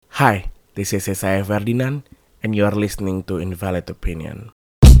Hi, this is Isaiah Ferdinand, and you are listening to Invalid Opinion.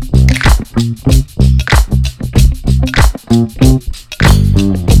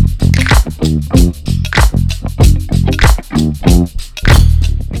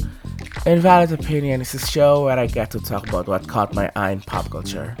 Invalid Opinion is a show where I get to talk about what caught my eye in pop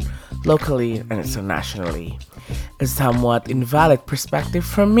culture, locally and internationally. A somewhat invalid perspective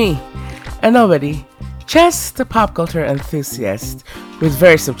from me, and nobody, just a pop culture enthusiast with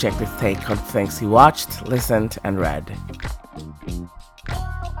very subjective take on things he watched, listened, and read.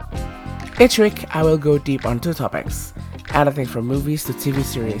 Each week, I will go deep on two topics, anything from movies to TV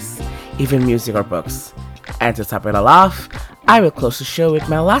series, even music or books. And to top it all off, I will close the show with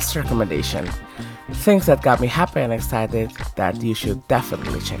my last recommendation, things that got me happy and excited that you should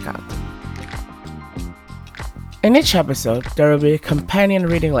definitely check out. In each episode, there will be a companion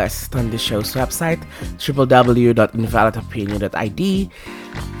reading list on the show's website, www.invalidopinion.id.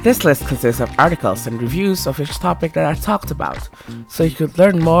 This list consists of articles and reviews of each topic that I talked about, so you could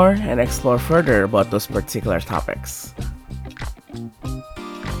learn more and explore further about those particular topics.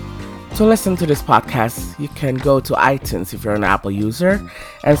 To listen to this podcast, you can go to iTunes if you're an Apple user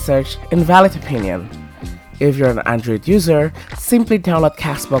and search Invalid Opinion. If you're an Android user, simply download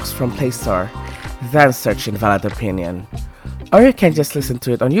Castbox from Play Store, then search Invalid Opinion. Or you can just listen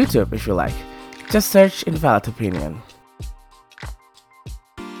to it on YouTube if you like. Just search Invalid Opinion.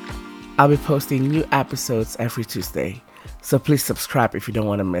 I'll be posting new episodes every Tuesday, so please subscribe if you don't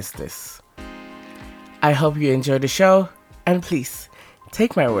want to miss this. I hope you enjoy the show, and please,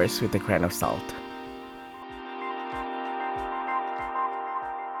 take my words with a grain of salt.